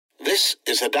This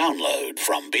is a download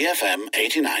from BFM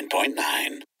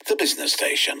 89.9, the business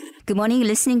station. Good morning. You're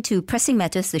listening to Pressing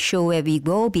Matters, the show where we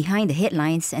go behind the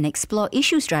headlines and explore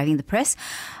issues driving the press.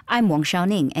 I'm Wong Shao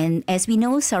Ning, and as we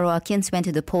know, Sarawakians went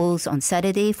to the polls on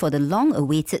Saturday for the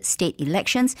long-awaited state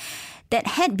elections that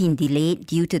had been delayed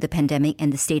due to the pandemic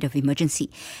and the state of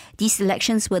emergency. These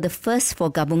elections were the first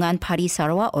for Gabungan Party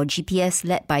Sarawak, or GPS,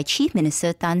 led by Chief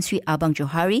Minister Tan Sri Abang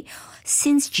Johari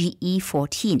since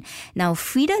GE14. Now,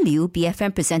 Frida Liu,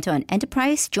 BFM presenter on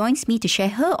Enterprise, joins me to share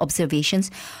her observations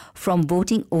from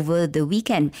voting over the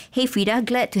weekend. Hey Frida,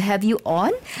 glad to have you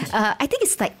on. I think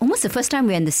it's like almost the first time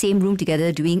we're in the same room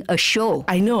together doing a show.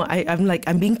 I know,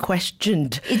 I'm being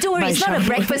questioned. Don't worry, it's not a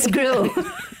breakfast grill.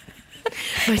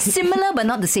 Similar but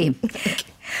not the same.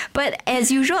 But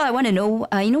as usual, I want to know,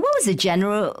 what was the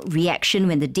general reaction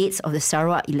when the dates of the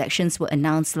Sarawak elections were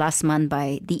announced last month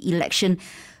by the Election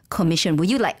Commission? Were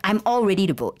you like, I'm all ready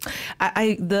to vote?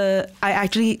 I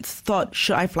actually thought,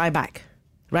 should I fly back?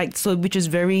 Right, so which is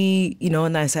very,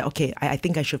 and I said, okay, I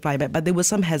think I should fly back. But there was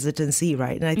some hesitancy,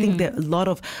 right? And I think there are a lot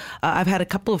of, I've had a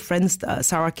couple of friends,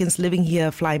 Sarawakians living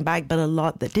here, flying back, but a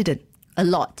lot that didn't. A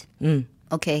lot?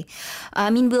 Okay.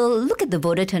 We'll look at the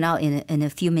voter turnout in a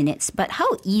few minutes, but how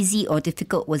easy or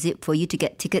difficult was it for you to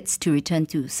get tickets to return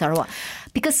to Sarawak?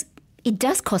 Because it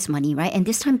does cost money, right? And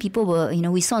this time people were,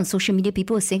 we saw on social media,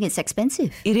 people were saying it's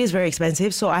expensive. It is very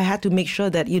expensive. So I had to make sure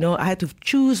that, I had to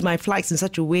choose my flights in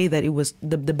such a way that it was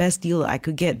the best deal I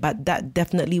could get. But that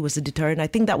definitely was a deterrent. I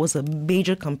think that was a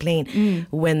major complaint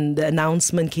when the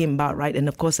announcement came about, right? And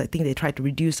of course, I think they tried to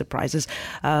reduce the prices.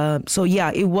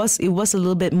 It was a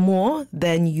little bit more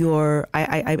than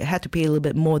I had to pay a little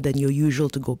bit more than your usual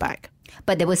to go back.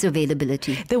 But there was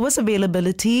availability. There was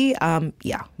availability,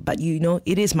 but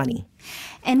it is money.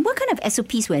 And what kind of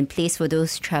SOPs were in place for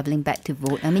those travelling back to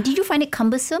vote? Did you find it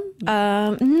cumbersome?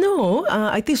 No,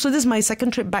 I think so. This is my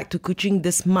second trip back to Kuching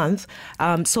this month.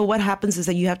 So what happens is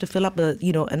that you have to fill up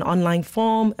an online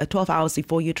form 12 hours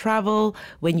before you travel.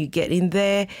 When you get in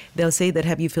there, they'll say that,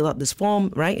 have you filled out this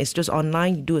form, right? It's just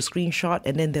online. You do a screenshot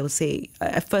and then they'll say,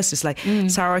 at first it's like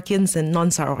Sarawakians and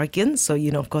non-Sarawakians. So,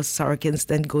 of course, Sarawakians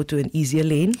then go to an easier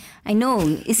lane. I know.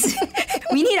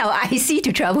 We need our IC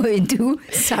to travel into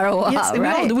Sarawak. Yes,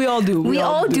 right? we all do. We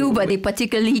all do, but they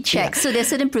particularly check. Yeah. So there's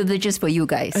certain privileges for you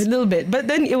guys. A little bit. But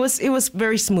then it was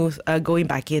very smooth going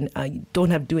back in. You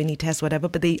don't have to do any tests, whatever.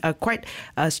 But they are quite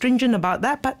stringent about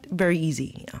that, but very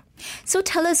easy. Yeah. So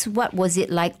tell us, what was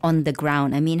it like on the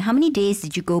ground? How many days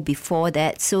did you go before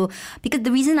that? So, because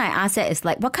the reason I ask that is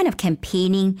what kind of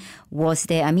campaigning was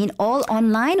there? All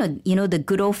online or, the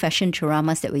good old-fashioned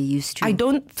charamas that we're used to? I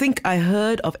don't think I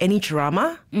heard of any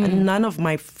charama. And none of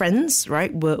my friends,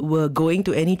 right, were going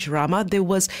to any charama. There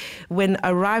was, when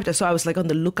I arrived, so I was on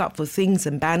the lookout for things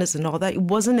and banners and all that. It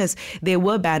wasn't there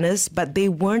were banners, but they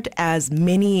weren't as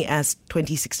many as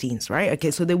 2016's, right?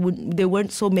 Okay, so there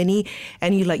weren't so many,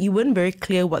 and you weren't very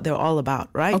clear what they're all about,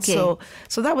 right? Okay.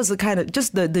 So that was the kind of,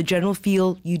 just the general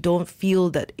feel. You don't feel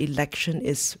that election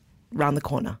is round the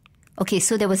corner. Okay,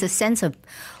 so there was a sense of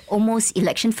almost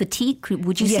election fatigue.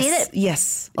 Would you say that?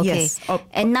 Yes. Okay. Yes.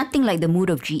 And nothing like the mood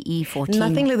of GE14.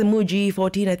 Nothing like the mood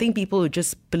GE14. I think people were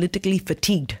just politically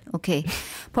fatigued. Okay.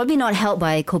 Probably not helped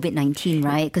by COVID-19,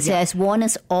 right? Because it has worn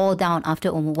us all down after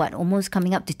almost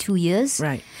coming up to 2 years.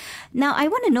 Right. Now, I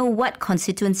want to know, what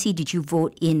constituency did you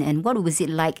vote in and what was it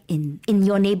like in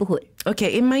your neighbourhood?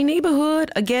 Okay, in my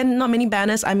neighbourhood, again, not many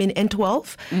banners. I'm in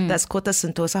N12. That's Kota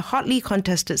Sentosa, hotly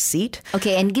contested seat.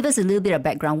 Okay, and give us a little bit of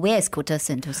background. Where is Kota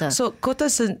Sentosa? So Kota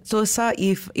Sentosa,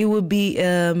 if it would be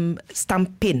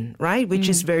Stampin, right, which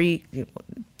is very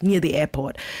near the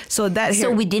airport. So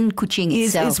within Kuching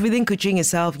itself. It's within Kuching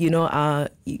itself.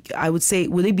 I would say,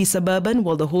 will it be suburban?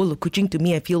 Well, the whole of Kuching, to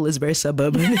me, I feel is very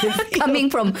suburban. coming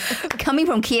from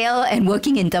KL and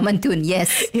working in Tamantun,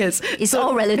 yes. It's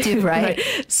all relative, right?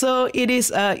 So it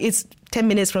is. It's 10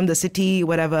 minutes from the city,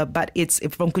 whatever, but it's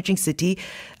from Kuching City.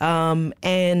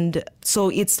 And so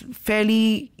it's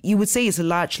fairly, you would say it's a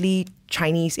largely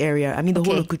Chinese area. The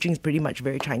whole of Kuching is pretty much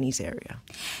very Chinese area.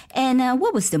 And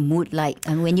what was the mood like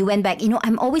when you went back?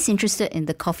 I'm always interested in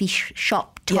the coffee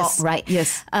shop talk, right?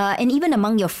 Yes. And even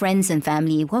among your friends and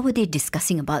family, what were they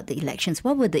discussing about the elections?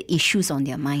 What were the issues on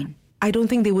their mind? I don't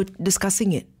think they were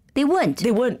discussing it. They weren't?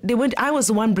 They weren't. I was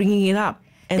the one bringing it up.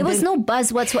 And there was no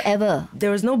buzz whatsoever. There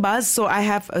was no buzz. So I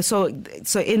have,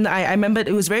 I remember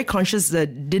it was very conscious, the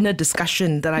dinner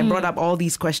discussion that I brought up all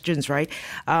these questions, right?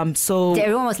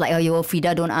 Everyone was like, oh,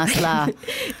 Frida, don't ask lah.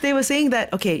 They were saying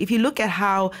that, okay, if you look at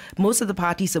how most of the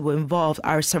parties that were involved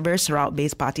are very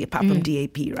Sarawak-based party, apart from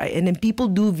DAP, right? And then people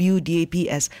do view DAP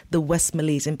as the West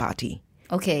Malaysian party.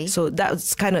 Okay. So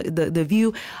that's kind of the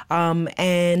view.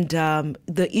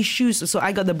 The issues, so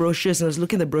I got the brochures and I was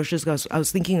looking at the brochures because I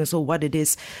was thinking also what it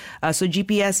is. So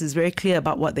GPS is very clear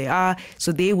about what they are.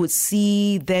 So they would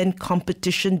see then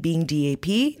competition being DAP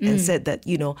and said that,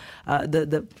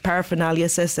 the paraphernalia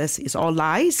says it's all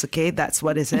lies. Okay, that's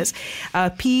what it says.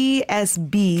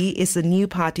 PSB is a new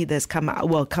party that's come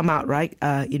out, right,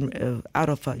 out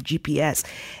of GPS.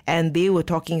 And they were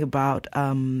talking about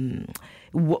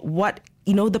what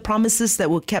the promises that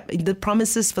were kept, the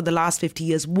promises for the last 50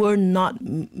 years were not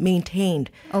maintained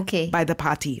by the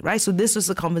party, right? So this was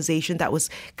a conversation that was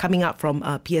coming up from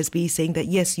PSB saying that,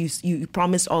 yes, you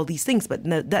promised all these things, but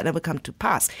that never come to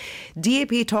pass.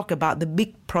 DAP talked about the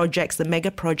big projects, the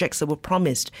mega projects that were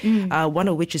promised, one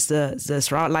of which is the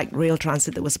Sarawak Light Rail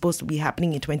Transit that was supposed to be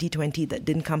happening in 2020 that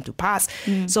didn't come to pass.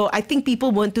 So I think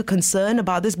people weren't too concerned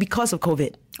about this because of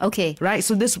COVID. Okay. Right?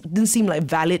 So this didn't seem like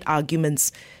valid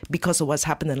arguments because of what's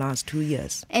happened in the last 2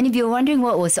 years. And if you're wondering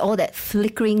what was all that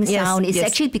flickering sound, it's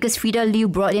actually because Frida Liu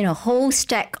brought in a whole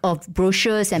stack of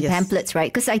brochures and pamphlets,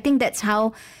 right? Because I think that's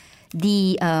how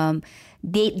they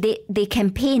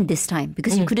campaigned this time,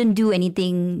 because you couldn't do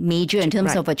anything major in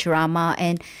terms of a ceramah.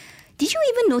 And did you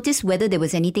even notice whether there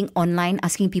was anything online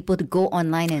asking people to go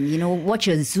online and, watch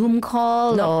a Zoom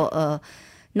call or...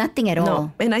 Nothing at all.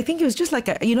 No, and I think it was just like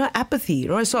apathy,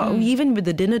 right? So even with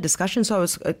the dinner discussion, so I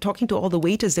was talking to all the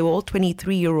waiters. They were all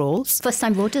 23-year-olds.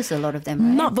 First-time voters, a lot of them,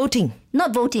 right? Not voting.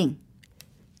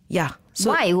 Yeah.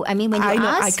 So why? I mean, when you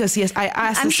ask... Because, yes, I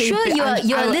asked I'm the same sure thing.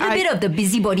 you're a little bit of the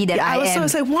busybody that I am. So I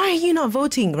was like, why are you not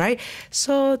voting, right?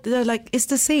 So they're like, it's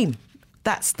the same.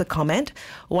 That's the comment.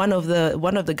 One of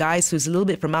the guys who's a little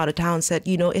bit from out of town said,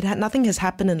 nothing has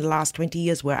happened in the last 20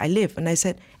 years where I live. And I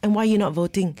said, and why are you not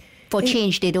voting? For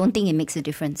change, they don't think it makes a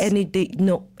difference. And they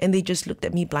just looked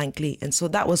at me blankly. And so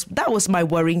that was my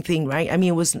worrying thing, right? I mean,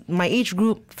 it was my age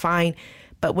group, fine.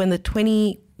 But when the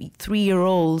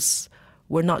 23-year-olds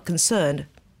were not concerned,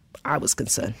 I was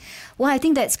concerned. Well, I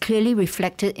think that's clearly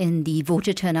reflected in the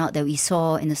voter turnout that we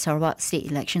saw in the Sarawak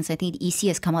state elections. I think the EC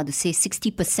has come out to say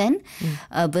 60%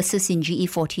 versus in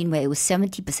GE14 where it was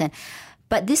 70%.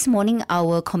 But this morning,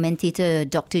 our commentator,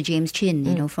 Dr. James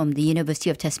Chin, from the University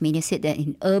of Tasmania, said that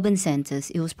in urban centres,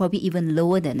 it was probably even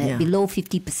lower than that, below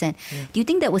 50%. Do you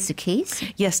think that was the case?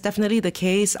 Yes, definitely the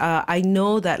case. I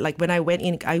know that when I went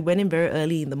in very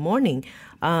early in the morning.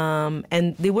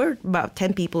 And there were about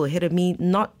 10 people ahead of me.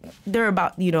 They're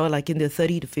about, like in the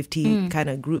 30 to 50 kind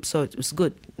of group. So it was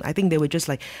good. I think they were just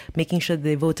making sure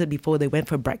they voted before they went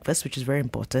for breakfast, which is very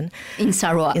important. In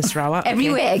Sarawak.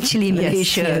 Everywhere, actually, in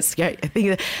Malaysia. Yes, yeah. I think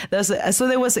it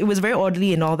was very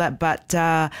orderly and all that. But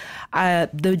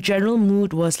the general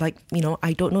mood was I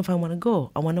don't know if I want to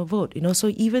go. I want to vote. So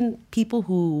even people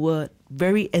who were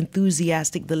very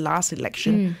enthusiastic the last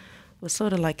election was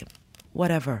sort of like,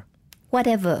 whatever.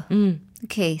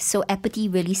 Okay, so apathy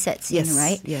really sets in,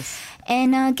 right? Yes.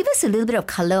 And give us a little bit of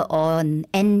colour on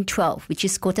N12, which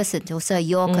is Kota Sentosa,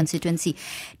 your constituency.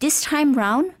 This time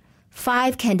round,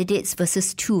 5 candidates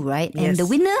versus 2, right? And the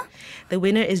winner? The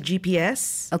winner is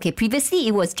GPS. Okay, previously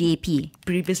it was DAP.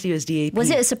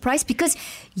 Was it a surprise? Because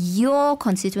your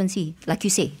constituency, like you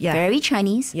say, very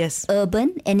Chinese,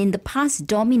 urban, and in the past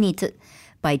dominated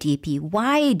by DAP.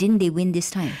 Why didn't they win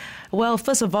this time? Well,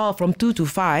 first of all, from 2 to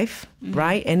 5,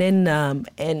 right? And then,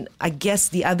 and I guess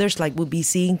the others will be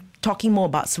talking more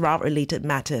about Sarawak-related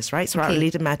matters, right?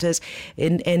 Sarawak-related matters,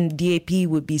 and DAP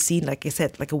would be seen, like I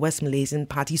said, like a West Malaysian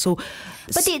party. So,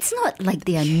 but it's not like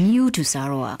they are new to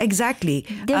Sarawak. Exactly.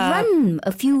 They've run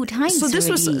a few times. So this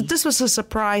was a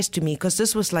surprise to me because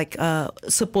this was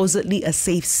supposedly a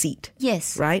safe seat.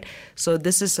 Yes. Right. So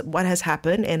this is what has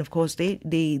happened, and of course they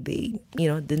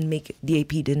didn't make DAP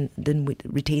didn't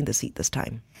retain the seat this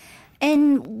time.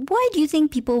 And why do you think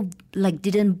people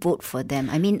didn't vote for them?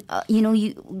 I mean,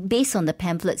 based on the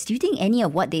pamphlets, do you think any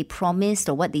of what they promised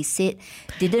or what they said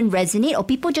didn't resonate, or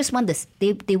people just want this?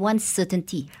 They want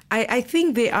certainty. I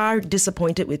think they are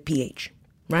disappointed with PH.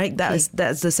 Right, that's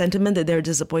the sentiment, that they're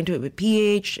disappointed with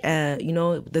PH.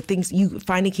 The things you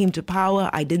finally came to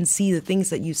power. I didn't see the things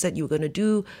that you said you were going to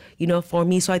do. For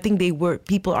me. So I think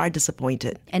people are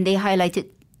disappointed. And they highlighted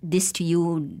this to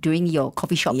you during your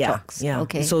coffee shop talks. Yeah.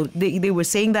 Okay. So they were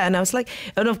saying that, and I was like,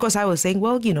 and of course I was saying,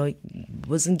 well,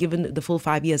 wasn't given the full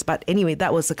 5 years, but anyway,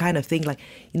 that was the kind of thing.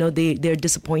 They're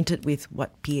disappointed with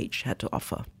what PH had to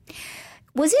offer.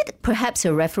 Was it perhaps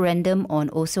a referendum on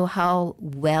also how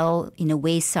well, in a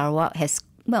way, Sarawak has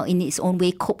well, in its own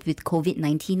way, cope with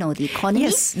COVID-19 or the economy?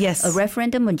 Yes. A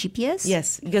referendum on GPS?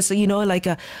 Yes, because, we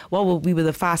were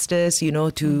the fastest,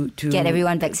 to get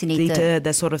everyone vaccinated. Data,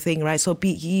 that sort of thing, right? So,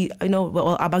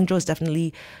 Abang Joe is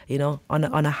definitely,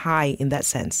 on a high in that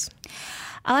sense.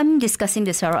 I'm discussing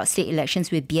the Sarawak state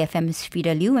elections with BFM's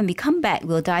Frida Liu. When we come back,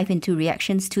 we'll dive into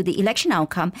reactions to the election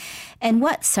outcome and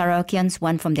what Sarawakians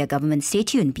want from their government. Stay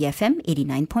tuned, BFM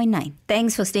 89.9.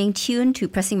 Thanks for staying tuned to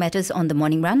Pressing Matters on the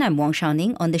Morning Run. I'm Wong Shao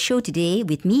Ning. On the show today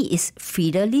with me is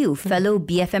Frida Liu, fellow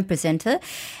BFM presenter,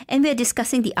 and we're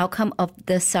discussing the outcome of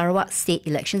the Sarawak state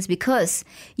elections because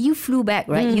you flew back,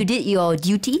 right? You did your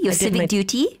duty, your civic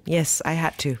duty. Yes, I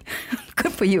had to.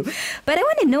 Good for you. But I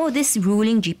want to know this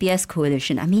ruling GPS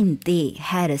coalition. I mean, they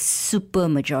had a super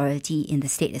majority in the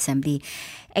State Assembly,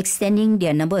 extending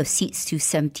their number of seats to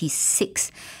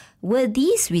 76. Were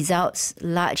these results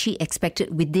largely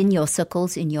expected within your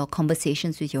circles in your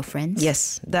conversations with your friends?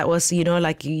 Yes, that was,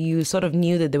 you sort of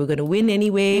knew that they were going to win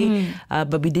anyway,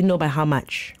 but we didn't know by how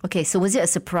much. Okay, so was it a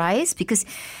surprise? Because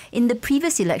in the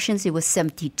previous elections, it was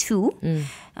 72.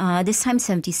 This time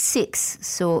 76.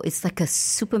 So it's like a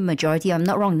super majority. I'm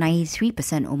not wrong,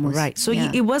 93% almost. Right. So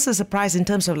it was a surprise in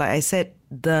terms of, like I said,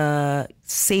 the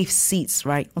safe seats,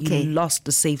 right? Okay. You lost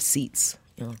the safe seats.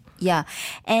 Yeah.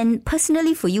 And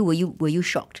personally for you, were you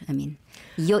shocked? I mean,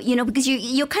 because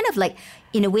you're kind of like,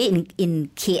 in a way, in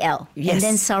KL. Yes. And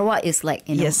then Sarawak is like,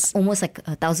 almost like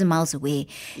 1,000 miles away.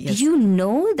 Yes. Did you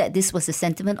know that this was the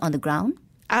sentiment on the ground?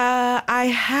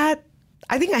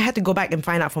 I think I had to go back and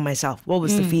find out for myself what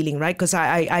was the feeling, right? Because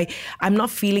I'm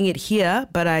not feeling it here,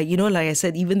 but like I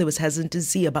said, even there was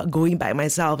hesitancy about going back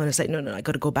myself, and I said, no, I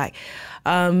got to go back.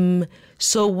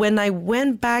 So when I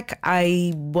went back,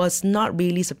 I was not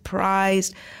really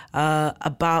surprised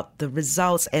about the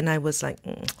results, and I was like,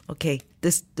 okay,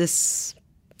 this,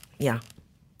 yeah.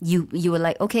 You were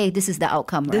like, okay, this is the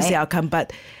outcome, right? This is the outcome,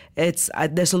 but it's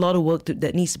there's a lot of work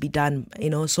that needs to be done,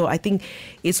 So I think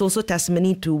it's also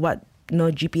testimony to what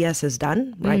GPS has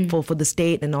done, right, for the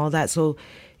state and all that. So,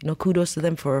 kudos to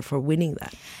them for winning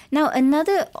that. Now,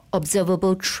 another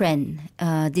observable trend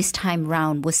this time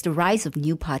round was the rise of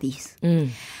new parties,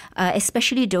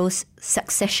 especially those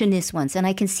successionist ones. And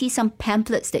I can see some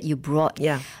pamphlets that you brought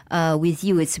with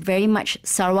you. It's very much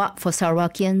Sarawak for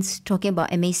Sarawakians, talking about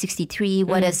MA63,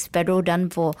 what has federal done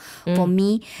for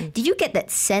me. Did you get that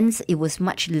sense it was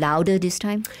much louder this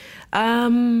time?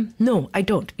 No, I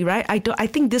don't. Right? I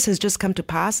think this has just come to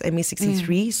pass,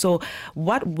 MA63. So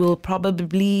what will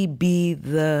probably be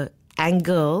the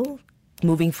angle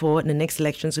moving forward in the next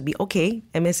elections will be, okay,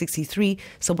 MA63,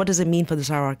 so what does it mean for the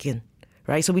Sarawakian?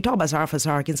 Right? So we talk about Sarawak for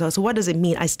Sarawakians. So what does it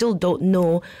mean? I still don't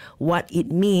know what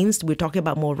it means. We're talking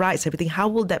about more rights, everything. How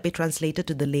will that be translated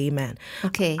to the layman?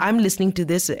 Okay. I'm listening to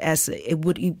this as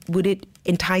would it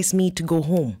entice me to go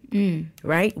home?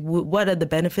 Right? What are the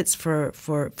benefits for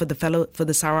the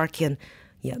Sarawakian,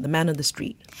 the man on the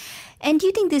street? And do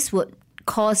you think this would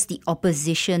cause the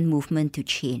opposition movement to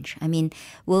change? I mean,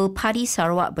 will Parti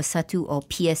Sarawak Bersatu or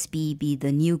PSB be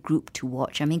the new group to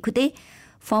watch? I mean, could they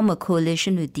form a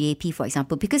coalition with DAP, for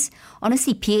example? Because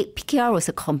honestly, PKR was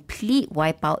a complete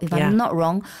wipeout. If I'm not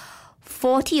wrong,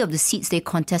 40 of the seats they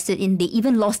contested in, they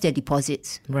even lost their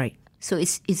deposits. Right. So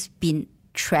it's been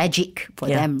tragic for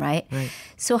them, right?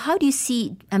 So how do you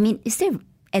see, I mean, is there,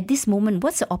 at this moment,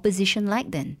 what's the opposition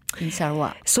like then in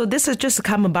Sarawak? So this has just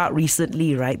come about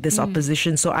recently, right, this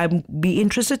opposition. So I'd be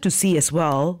interested to see as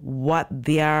well what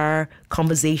their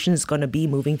conversation is going to be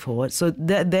moving forward. So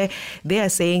they are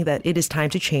saying that it is time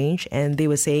to change, and they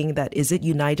were saying that is it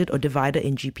united or divided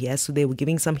in GPS? So they were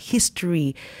giving some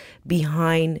history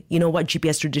behind, what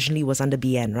GPS traditionally was under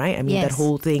BN, right? I mean, that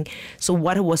whole thing. So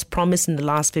what was promised in the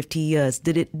last 50 years,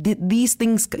 did these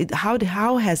things,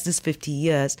 how has this 50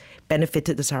 years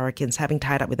benefited the Sarawakians having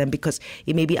tied up with them? Because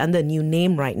it may be under a new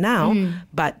name right now,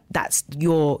 but that's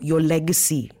your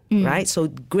legacy, right? So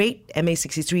great,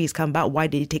 MA63 has come about. Why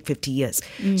did it take 50 years?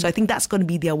 So I think that's going to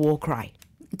be their war cry.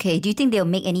 Okay. Do you think they'll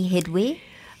make any headway?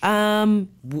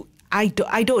 I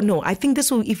don't know. I think this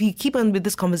will, if you keep on with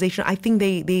this conversation, I think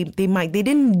they might. They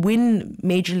didn't win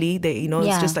majorly.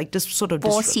 It's just like just sort of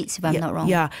 4 seats, if I'm not wrong.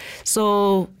 Yeah.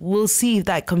 So we'll see if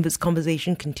that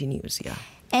conversation continues. Yeah.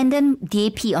 And then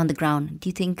DAP on the ground. Do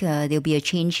you think there'll be a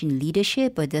change in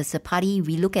leadership, or does the party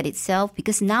relook at itself?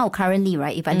 Because now, currently,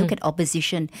 right, if I look at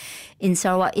opposition in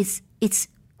Sarawak, it's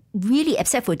really,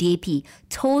 except for DAP,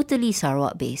 totally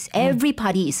Sarawak-based. Every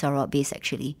party is Sarawak-based,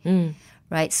 actually.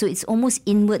 Right? So it's almost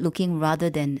inward-looking rather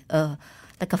than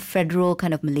like a federal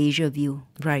kind of Malaysia view.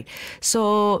 Right.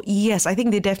 So, yes, I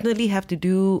think they definitely have to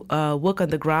do work on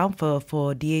the ground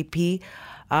for DAP.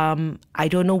 I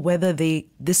don't know whether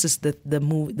this is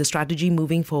the strategy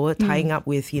moving forward, tying up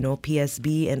with,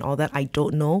 PSB and all that. I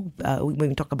don't know when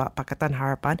we talk about Pakatan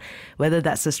Harapan, whether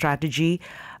that's the strategy.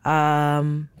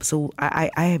 So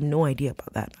I have no idea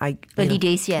about that. Early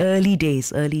days, yeah. Early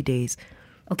days.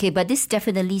 Okay, but this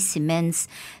definitely cements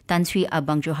Tan Sri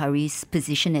Abang Johari's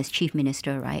position as Chief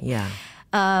Minister, right? Yeah.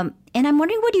 And I'm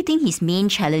wondering, what do you think his main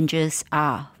challenges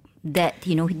are that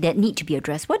need to be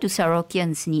addressed? What do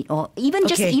Sarawakians need, or even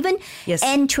Yes.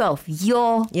 N12,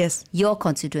 your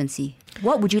constituency?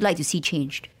 What would you like to see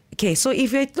changed? Okay, so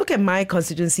if you look at my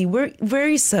constituency, we're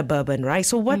very suburban, right?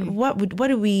 So what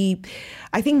do we?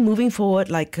 I think moving forward,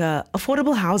 like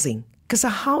affordable housing. Because the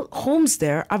homes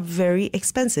there are very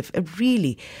expensive.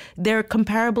 Really, they're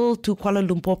comparable to Kuala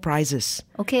Lumpur prices.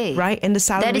 Okay, right, and the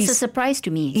salaries. That is a surprise to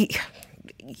me.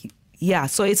 Yeah,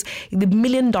 so it's the $1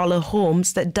 million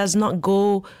homes that does not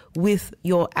go with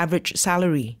your average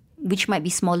salary, which might be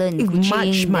smaller in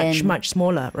Kuching. Much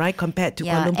smaller, right, compared to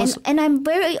Kuala Lumpur. And I'm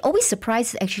always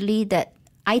surprised actually that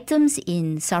items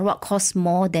in Sarawak cost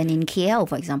more than in KL,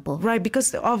 for example. Right,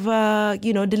 because of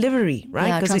delivery, right?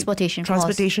 Yeah,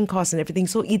 transportation costs and everything.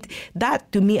 So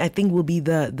that to me, I think, will be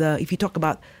the if you talk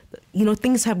about,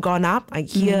 things have gone up. I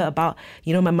hear about,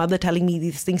 my mother telling me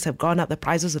these things have gone up, the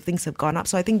prices of things have gone up.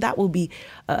 So I think that will be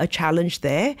a challenge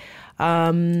there.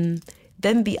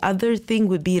 Then the other thing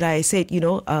would be, like I said,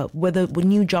 whether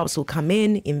new jobs will come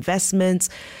in,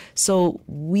 investments. So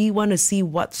we want to see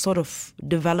what sort of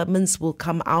developments will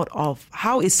come out of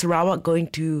how is Sarawak going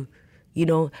to,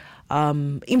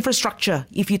 infrastructure.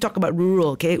 If you talk about rural,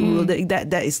 okay, rural,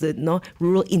 that is the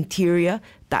rural interior.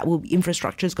 That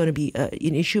infrastructure is going to be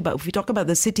an issue. But if we talk about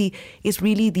the city, it's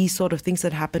really these sort of things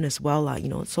that happen as well,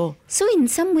 So in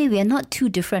some way, we are not too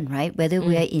different, right? Whether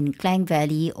we are in Klang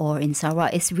Valley or in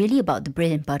Sarawak, it's really about the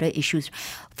bread and butter issues.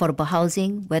 Affordable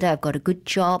housing, whether I've got a good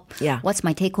job, what's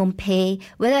my take-home pay,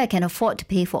 whether I can afford to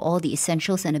pay for all the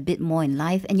essentials and a bit more in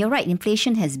life. And you're right,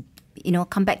 inflation has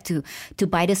come back to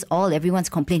bite us all. Everyone's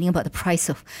complaining about the price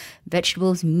of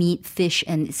vegetables, meat, fish,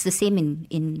 and it's the same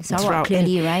in Sarawak,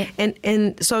 clearly, right?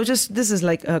 And so this is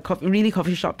like a really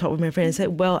coffee shop talk with my friend. I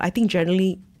said, well, I think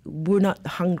generally we're not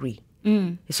hungry.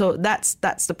 So that's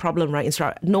the problem, right? In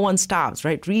Sarawak, no one starves,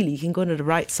 right? Really, you can go to the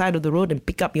right side of the road and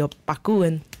pick up your paku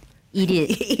and eat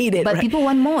it. But right? People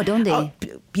want more, don't they?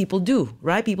 People do,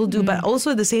 right? People do. But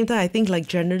also at the same time, I think like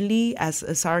generally as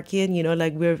a Sarawakian,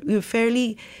 like we're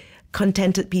fairly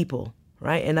contented people,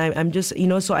 right? And I'm just,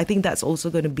 so I think that's also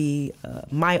going to be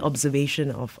my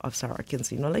observation of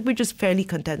Sarawakians, like we're just fairly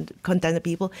contented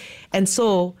people. And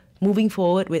so moving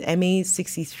forward with MA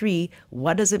 63,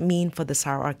 what does it mean for the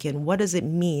Sarawakian? What does it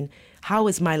mean? How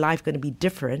is my life going to be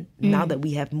different now that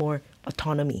we have more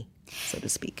autonomy, so to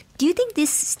speak? Do you think this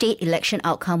state election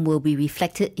outcome will be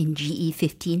reflected in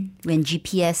GE15 when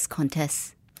GPS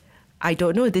contests? I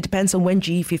don't know. It depends on when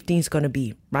GE15 is going to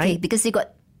be, right? Okay, because they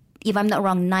got, if I'm not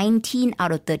wrong, 19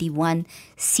 out of 31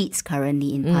 seats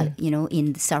currently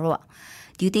in Sarawak.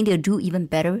 Do you think they'll do even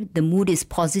better? The mood is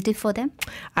positive for them?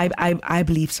 I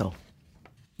believe so.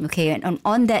 Okay, and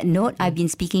on that note, I've been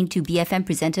speaking to BFM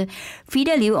presenter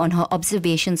Frida Liu on her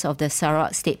observations of the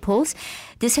Sarawak State Polls.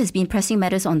 This has been Pressing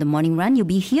Matters on the Morning Run. You'll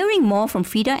be hearing more from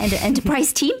Frida and the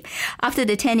Enterprise team after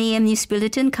the 10 a.m. news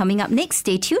bulletin coming up next.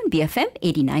 Stay tuned, BFM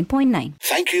 89.9.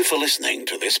 Thank you for listening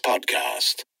to this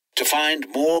podcast. To find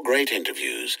more great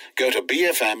interviews, go to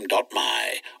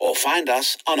bfm.my or find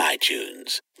us on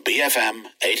iTunes. BFM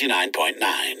 89.9,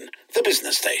 the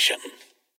business station.